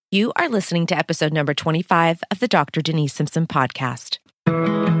You are listening to episode number 25 of the Dr. Denise Simpson podcast.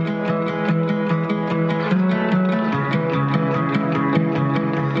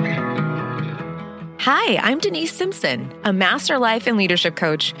 Hi, I'm Denise Simpson, a master life and leadership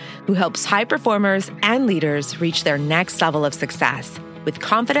coach who helps high performers and leaders reach their next level of success with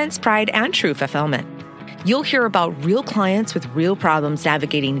confidence, pride, and true fulfillment. You'll hear about real clients with real problems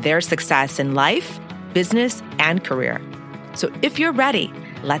navigating their success in life, business, and career. So if you're ready,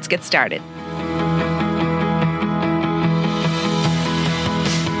 let's get started.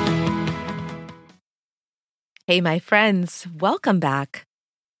 Hey, my friends, welcome back.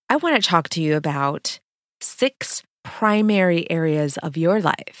 I want to talk to you about 6 primary areas of your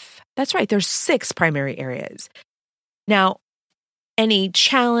life. That's right, there's 6 primary areas. Now, any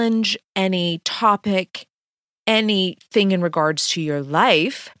challenge, any topic, anything in regards to your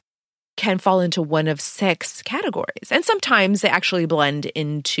life can fall into one of 6 categories. And sometimes they actually blend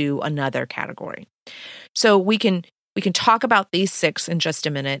into another category. So we can talk about these 6 in just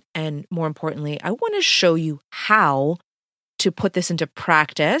a minute. And more importantly, I want to show you how to put this into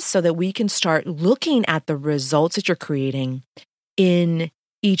practice so that we can start looking at the results that you're creating in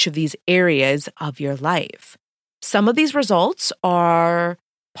each of these areas of your life. Some of these results are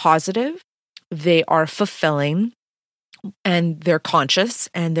positive, they are fulfilling, and they're conscious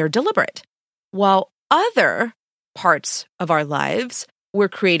and they're deliberate. While other parts of our lives, we're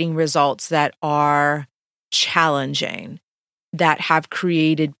creating results that are challenging, that have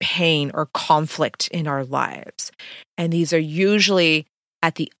created pain or conflict in our lives. And these are usually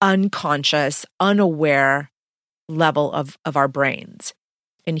at the unconscious, unaware level of our brains.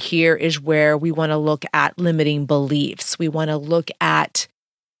 And here is where we want to look at limiting beliefs. We want to look at,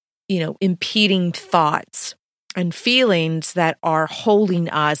 impeding thoughts and feelings that are holding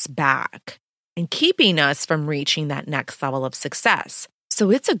us back and keeping us from reaching that next level of success.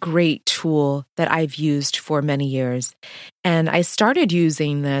 So it's a great tool that I've used for many years. And I started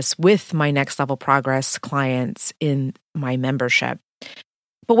using this with my Next Level Progress clients in my membership.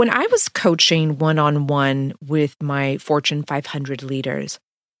 But when I was coaching one-on-one with my Fortune 500 leaders,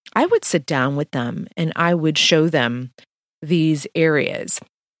 I would sit down with them and I would show them these areas.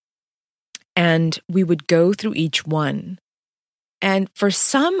 And we would go through each one. And for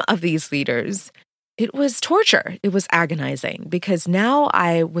some of these leaders, it was torture. It was agonizing because now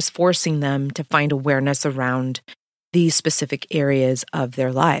I was forcing them to find awareness around these specific areas of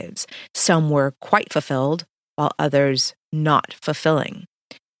their lives. Some were quite fulfilled, while others not fulfilling.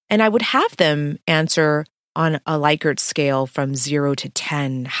 And I would have them answer on a Likert scale from 0 to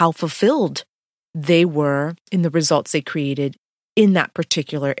 10, how fulfilled they were in the results they created in that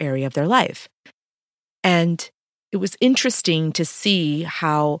particular area of their life. And it was interesting to see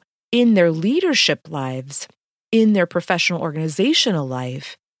how in their leadership lives, in their professional organizational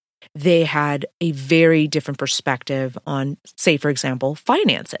life, they had a very different perspective on, say, for example,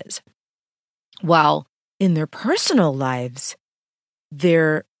 finances. While in their personal lives,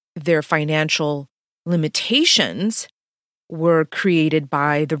 their financial limitations were created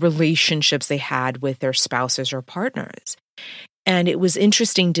by the relationships they had with their spouses or partners. And it was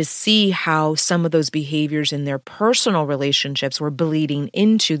interesting to see how some of those behaviors in their personal relationships were bleeding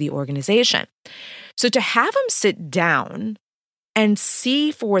into the organization. So to have them sit down and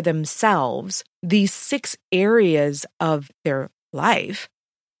see for themselves these 6 areas of their life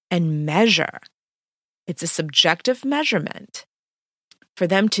and measure, it's a subjective measurement for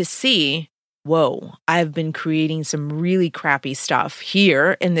them to see, whoa, I've been creating some really crappy stuff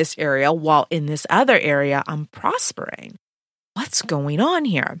here in this area, while in this other area, I'm prospering. What's going on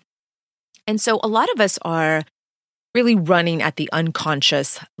here? And so a lot of us are really running at the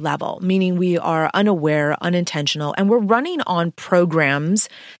unconscious level, meaning we are unaware, unintentional, and we're running on programs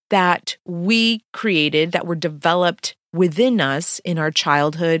that we created, that were developed within us in our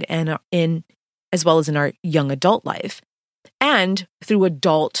childhood and as well as in our young adult life and through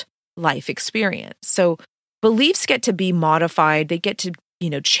adult life experience. So beliefs get to be modified, they get to,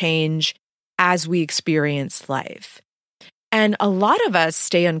 change as we experience life. And a lot of us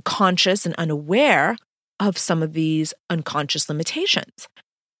stay unconscious and unaware of some of these unconscious limitations.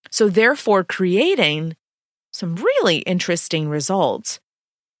 So therefore, creating some really interesting results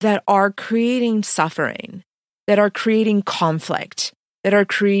that are creating suffering, that are creating conflict, that are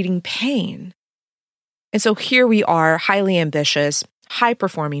creating pain. And so here we are, highly ambitious,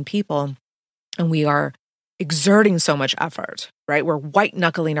 high-performing people, and we are exerting so much effort, right? We're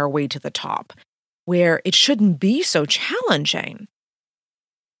white-knuckling our way to the top, where it shouldn't be so challenging.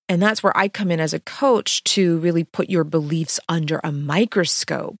 And that's where I come in as a coach to really put your beliefs under a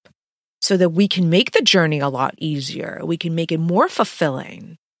microscope so that we can make the journey a lot easier. We can make it more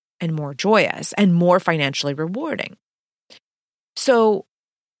fulfilling. and more joyous and more financially rewarding. So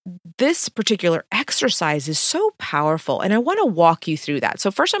this particular exercise is so powerful, and I want to walk you through that.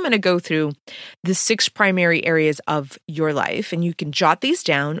 So first, I'm going to go through the 6 primary areas of your life, and you can jot these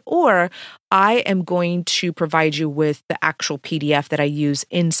down, or I am going to provide you with the actual PDF that I use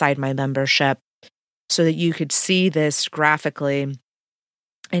inside my membership so that you could see this graphically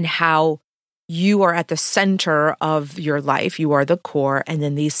and how you are at the center of your life. You are the core, and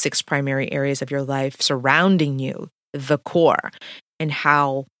then these 6 primary areas of your life surrounding you, the core, and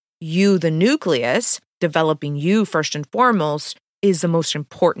how you, the nucleus, developing you first and foremost, is the most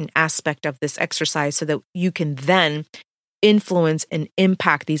important aspect of this exercise so that you can then influence and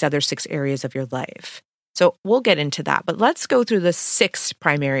impact these other 6 areas of your life. So we'll get into that, but let's go through the 6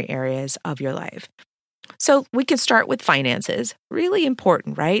 primary areas of your life. So we can start with finances. Really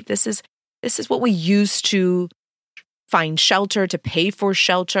important, right? This is what we use to find shelter, to pay for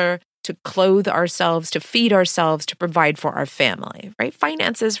shelter, to clothe ourselves, to feed ourselves, to provide for our family, right?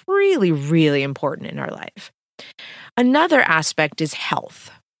 Finance is really, really important in our life. Another aspect is health,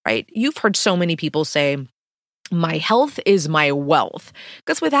 right? You've heard so many people say, my health is my wealth,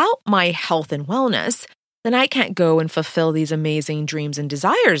 because without my health and wellness, then I can't go and fulfill these amazing dreams and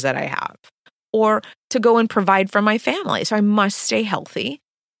desires that I have, or to go and provide for my family. So I must stay healthy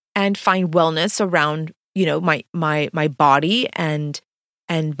and find wellness around, my body and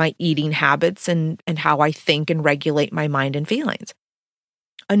my eating habits and how I think and regulate my mind and feelings.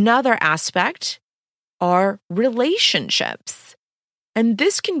 Another aspect are relationships. And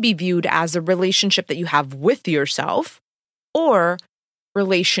this can be viewed as a relationship that you have with yourself or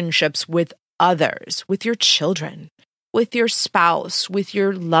relationships with others, with your children, with your spouse, with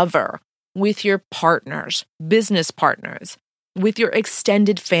your lover, with your partners, business partners, with your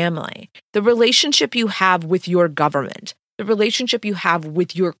extended family, the relationship you have with your government, the relationship you have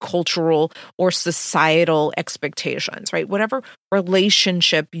with your cultural or societal expectations, right? Whatever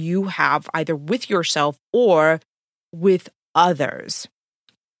relationship you have either with yourself or with others.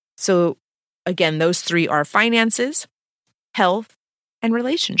 So again, those 3 are finances, health, and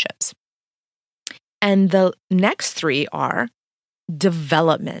relationships. And the next 3 are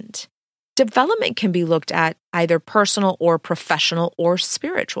development. Development can be looked at either personal or professional or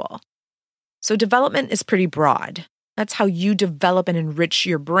spiritual. So development is pretty broad. That's how you develop and enrich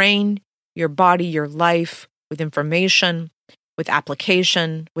your brain, your body, your life with information, with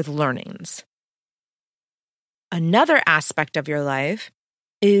application, with learnings. Another aspect of your life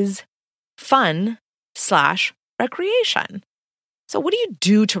is fun/recreation. So what do you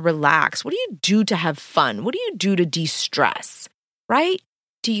do to relax? What do you do to have fun? What do you do to de-stress, right?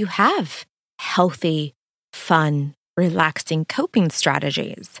 Do you have healthy, fun, relaxing coping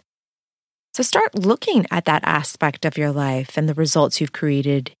strategies? So start looking at that aspect of your life and the results you've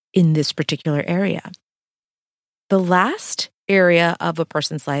created in this particular area. The last area of a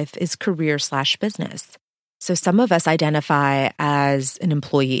person's life is career/business. So some of us identify as an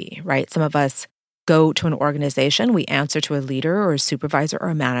employee, right? Some of us go to an organization, we answer to a leader or a supervisor or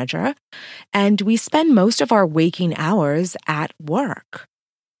a manager, and we spend most of our waking hours at work,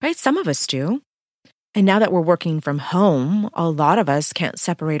 right? Some of us do. And now that we're working from home, a lot of us can't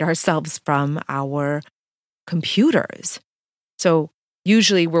separate ourselves from our computers. So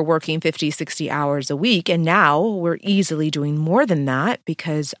usually we're working 50, 60 hours a week, and now we're easily doing more than that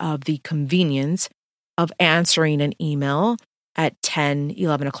because of the convenience of answering an email at 10,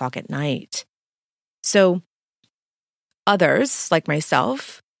 11 o'clock at night. So others, like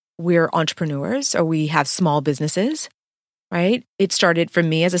myself, we're entrepreneurs or we have small businesses, right? It started for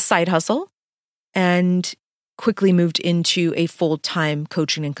me as a side hustle and quickly moved into a full-time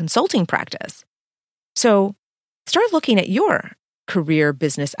coaching and consulting practice. So start looking at your career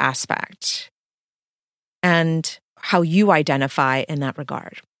business aspect and how you identify in that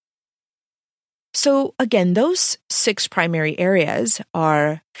regard. So again, those 6 primary areas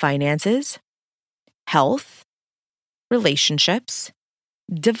are finances, health, relationships,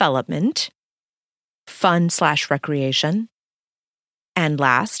 development, fun/recreation, and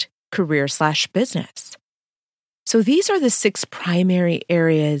last, career/business. So these are the 6 primary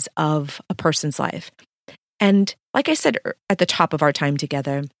areas of a person's life. And like I said at the top of our time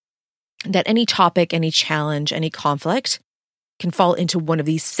together, that any topic, any challenge, any conflict can fall into one of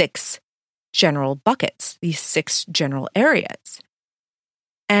these 6 general buckets, these 6 general areas.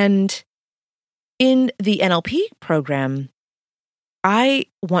 And in the NLP program, I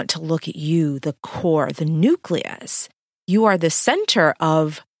want to look at you, the core, the nucleus. You are the center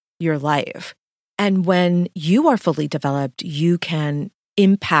of your life. And when you are fully developed, you can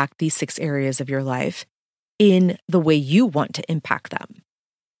impact these 6 areas of your life in the way you want to impact them.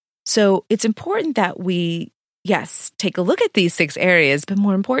 So it's important that we, yes, take a look at these 6 areas, but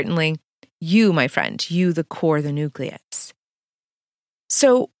more importantly, you, my friend, you, the core, the nucleus.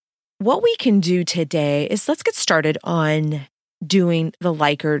 So what we can do today is let's get started on doing the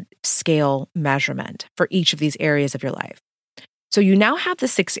Likert scale measurement for each of these areas of your life. So you now have the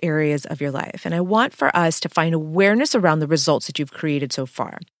 6 areas of your life, and I want for us to find awareness around the results that you've created so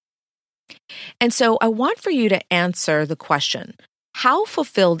far. And so I want for you to answer the question, how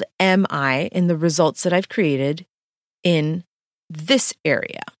fulfilled am I in the results that I've created in this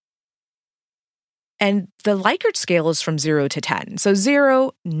area? And the Likert scale is from 0 to 10. So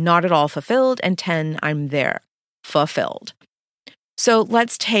 0, not at all fulfilled, and 10, I'm there, fulfilled. So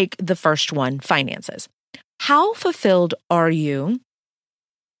let's take the first one, finances. How fulfilled are you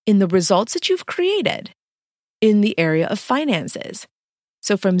in the results that you've created in the area of finances?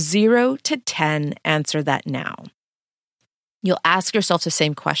 So from 0 to 10, answer that now. You'll ask yourself the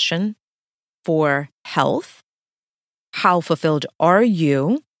same question for health. How fulfilled are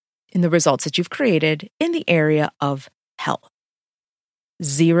you in the results that you've created in the area of health?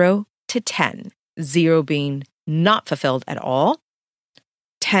 0 to 10, 0 being not fulfilled at all,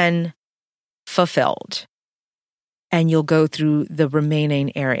 10 fulfilled. And you'll go through the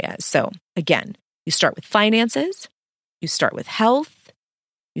remaining areas. So again, you start with finances, you start with health,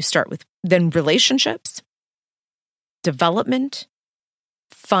 you start with then relationships, development,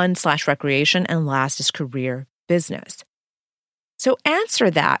 fun/recreation, and last is career, business. So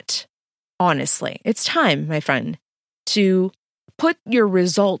answer that honestly. It's time, my friend, to put your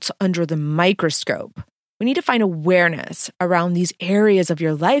results under the microscope. We need to find awareness around these areas of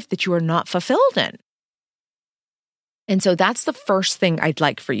your life that you are not fulfilled in. And so that's the first thing I'd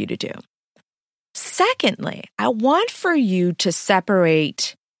like for you to do. Secondly, I want for you to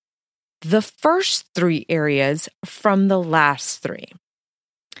separate the first 3 areas from the last 3.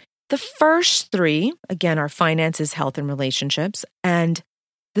 The first 3, again, are finances, health, and relationships. And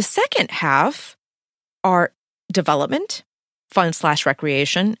the second half are development,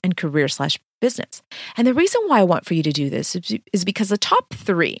 fun/recreation, and career/business. And the reason why I want for you to do this is because the top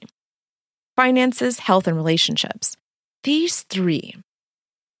 3, finances, health, and relationships, these 3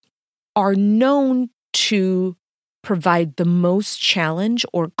 are known to provide the most challenge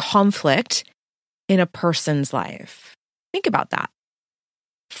or conflict in a person's life. Think about that.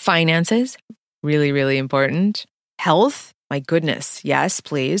 Finances, really, really important. Health, my goodness, yes,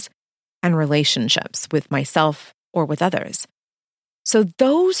 please. And relationships with myself or with others. So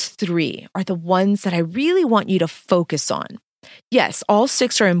those 3 are the ones that I really want you to focus on. Yes, all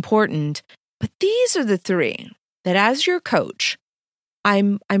 6 are important, but these are the 3 that as your coach,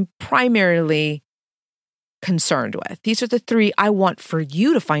 I'm primarily concerned with. These are the 3 I want for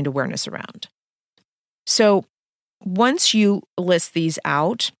you to find awareness around. So once you list these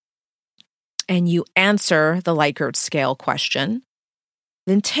out and you answer the Likert scale question,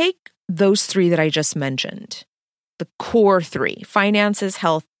 then take those 3 that I just mentioned, the core 3, finances,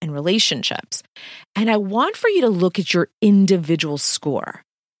 health, and relationships. And I want for you to look at your individual score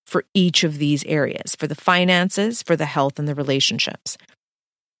for each of these areas, for the finances, for the health, and the relationships.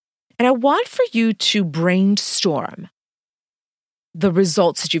 And I want for you to brainstorm the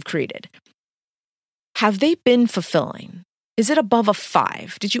results that you've created. Have they been fulfilling? Is it above a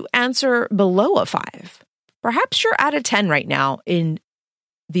 5? Did you answer below a 5? Perhaps you're at a 10 right now in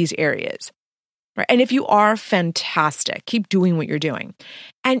these areas. Right? And if you are, fantastic. Keep doing what you're doing.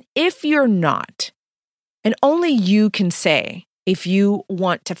 And if you're not, and only you can say if you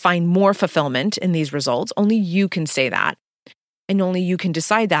want to find more fulfillment in these results, only you can say that, and only you can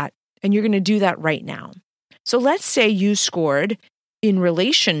decide that, and you're going to do that right now. So let's say you scored in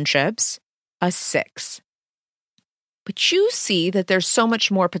relationships a 6, but you see that there's so much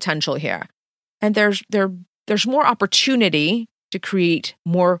more potential here, and there's more opportunity to create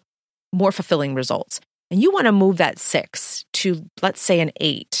more fulfilling results, and you want to move that 6 to, let's say, an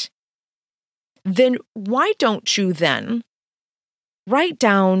 8. Then why don't you then write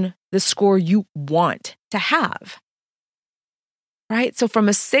down the score you want to have? Right? So from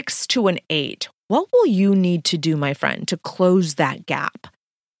a 6 to an 8, what will you need to do, my friend, to close that gap?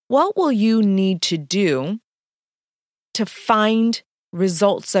 What will you need to do to find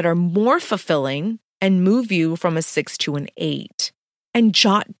results that are more fulfilling and move you from a 6 to an 8? And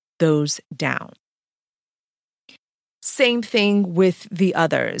jot those down. Same thing with the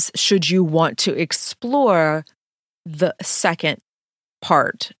others, should you want to explore the second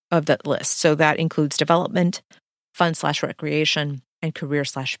part of that list. So that includes development, fun/recreation, and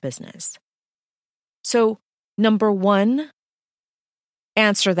career/business. So number 1,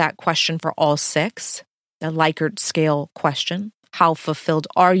 answer that question for all 6, the Likert scale question. How fulfilled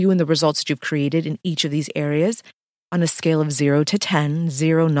are you in the results that you've created in each of these areas on a scale of 0 to 10,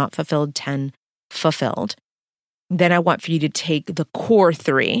 0 not fulfilled, 10 fulfilled. Then I want for you to take the core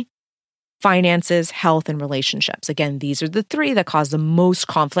 3, finances, health, and relationships. Again, these are the 3 that cause the most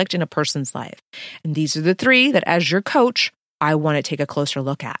conflict in a person's life. And these are the 3 that as your coach, I want to take a closer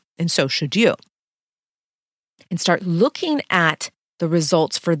look at. And so should you. And start looking at the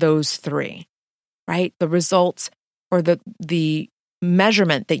results for those 3, right? The results or the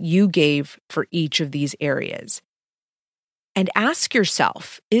measurement that you gave for each of these areas. And ask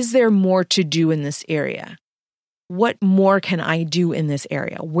yourself, is there more to do in this area? What more can I do in this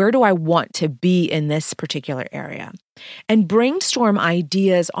area? Where do I want to be in this particular area? And brainstorm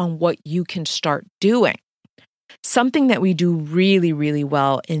ideas on what you can start doing. Something that we do really, really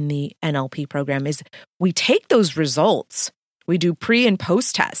well in the NLP program is we take those results. We do pre and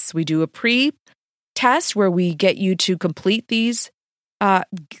post tests. We do a pre-test where we get you to complete these,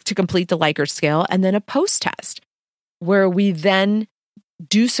 to complete the Likert scale, and then a post test where we then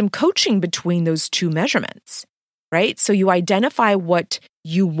do some coaching between those 2 measurements, right? So you identify what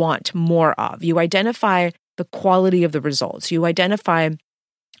you want more of. You identify the quality of the results. You identify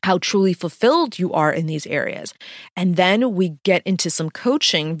how truly fulfilled you are in these areas. And then we get into some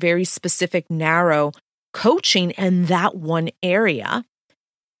coaching, very specific, narrow coaching in that one area.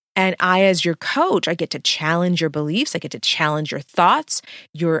 And I, as your coach, I get to challenge your beliefs. I get to challenge your thoughts,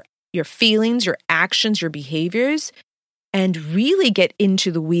 your feelings, your actions, your behaviors, and really get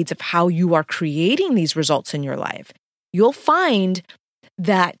into the weeds of how you are creating these results in your life. You'll find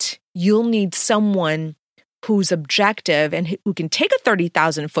that you'll need someone who's objective and who can take a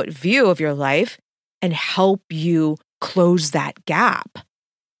 30,000-foot view of your life and help you close that gap,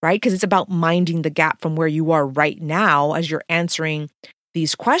 right? Because it's about minding the gap from where you are right now as you're answering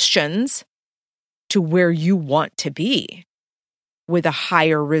these questions to where you want to be with a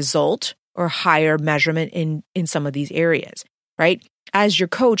higher result or higher measurement in some of these areas, right? As your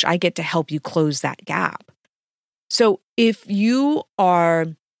coach, I get to help you close that gap. So if you are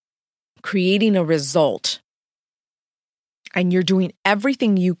creating a result and you're doing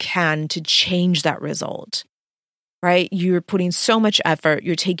everything you can to change that result, right? You're putting so much effort,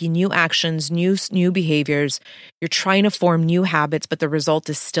 you're taking new actions, new behaviors, you're trying to form new habits, but the result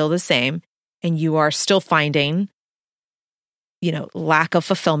is still the same, and you are still finding, lack of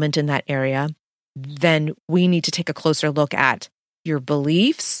fulfillment in that area, then we need to take a closer look at your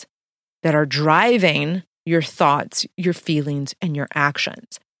beliefs that are driving your thoughts, your feelings, and your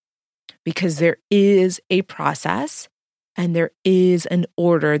actions. Because there is a process and there is an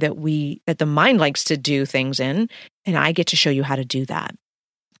order that the mind likes to do things in, and I get to show you how to do that.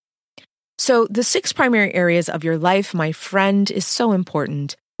 So the 6 primary areas of your life, my friend, is so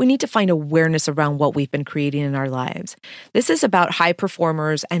important. We need to find awareness around what we've been creating in our lives. This is about high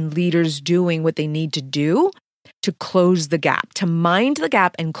performers and leaders doing what they need to do to close the gap, to mind the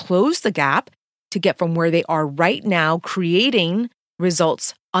gap and close the gap to get from where they are right now, creating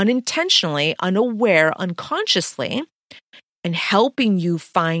results unintentionally, unaware, unconsciously, and helping you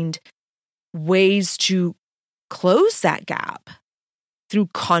find ways to close that gap through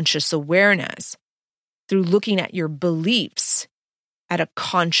conscious awareness, through looking at your beliefs at a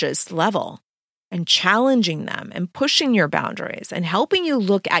conscious level and challenging them and pushing your boundaries and helping you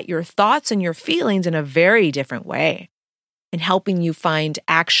look at your thoughts and your feelings in a very different way and helping you find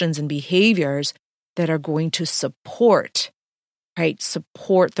actions and behaviors that are going to support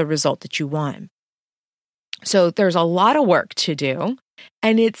the result that you want. So there's a lot of work to do,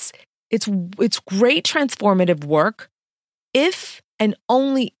 and it's great transformative work if and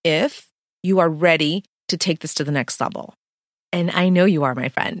only if you are ready to take this to the next level. And I know you are, my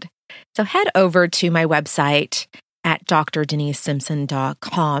friend. So head over to my website at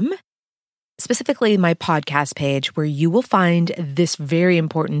drdenisesimpson.com, specifically my podcast page, where you will find this very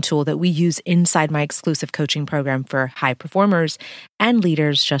important tool that we use inside my exclusive coaching program for high performers and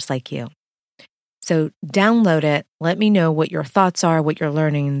leaders just like you. So download it. Let me know what your thoughts are, what your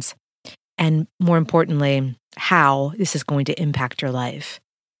learnings, and more importantly, how this is going to impact your life.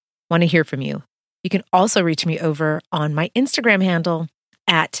 I want to hear from you. You can also reach me over on my Instagram handle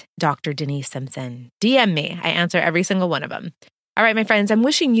at Dr. Denise Simpson. DM me. I answer every single one of them. All right, my friends, I'm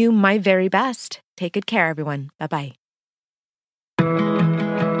wishing you my very best. Take good care, everyone. Bye-bye.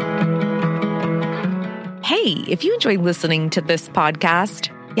 Hey, if you enjoyed listening to this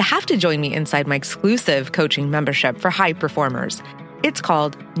podcast, you have to join me inside my exclusive coaching membership for high performers. It's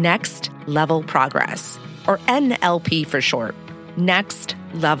called Next Level Progress, or NLP for short. Next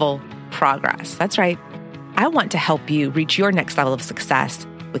Level Progress. That's right. I want to help you reach your next level of success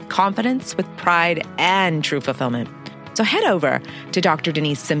with confidence, with pride, and true fulfillment. So head over to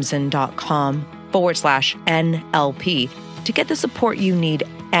drdenisesimpson.com/NLP to get the support you need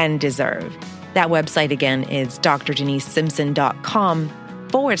and deserve. That website again is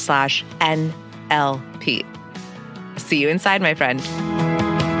drdenisesimpson.com/NLP. See you inside, my friend.